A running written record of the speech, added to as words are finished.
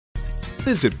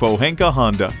Visit Pohanka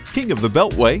Honda, King of the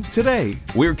Beltway, today.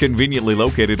 We're conveniently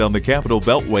located on the Capitol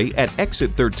Beltway at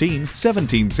Exit 13,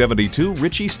 1772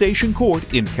 Ritchie Station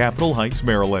Court in Capitol Heights,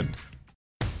 Maryland.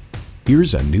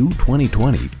 Here's a new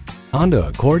 2020 Honda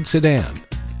Accord sedan.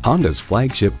 Honda's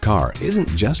flagship car isn't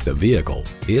just a vehicle,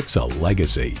 it's a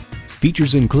legacy.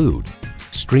 Features include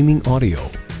streaming audio,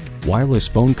 wireless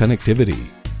phone connectivity,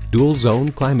 dual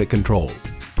zone climate control,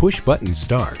 push button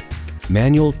start,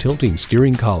 manual tilting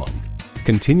steering column,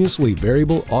 continuously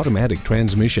variable automatic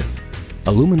transmission,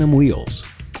 aluminum wheels,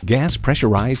 gas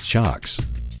pressurized shocks,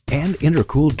 and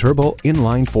intercooled turbo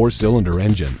inline 4-cylinder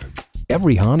engine.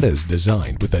 Every Honda is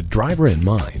designed with a driver in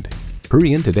mind.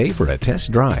 Hurry in today for a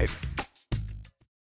test drive.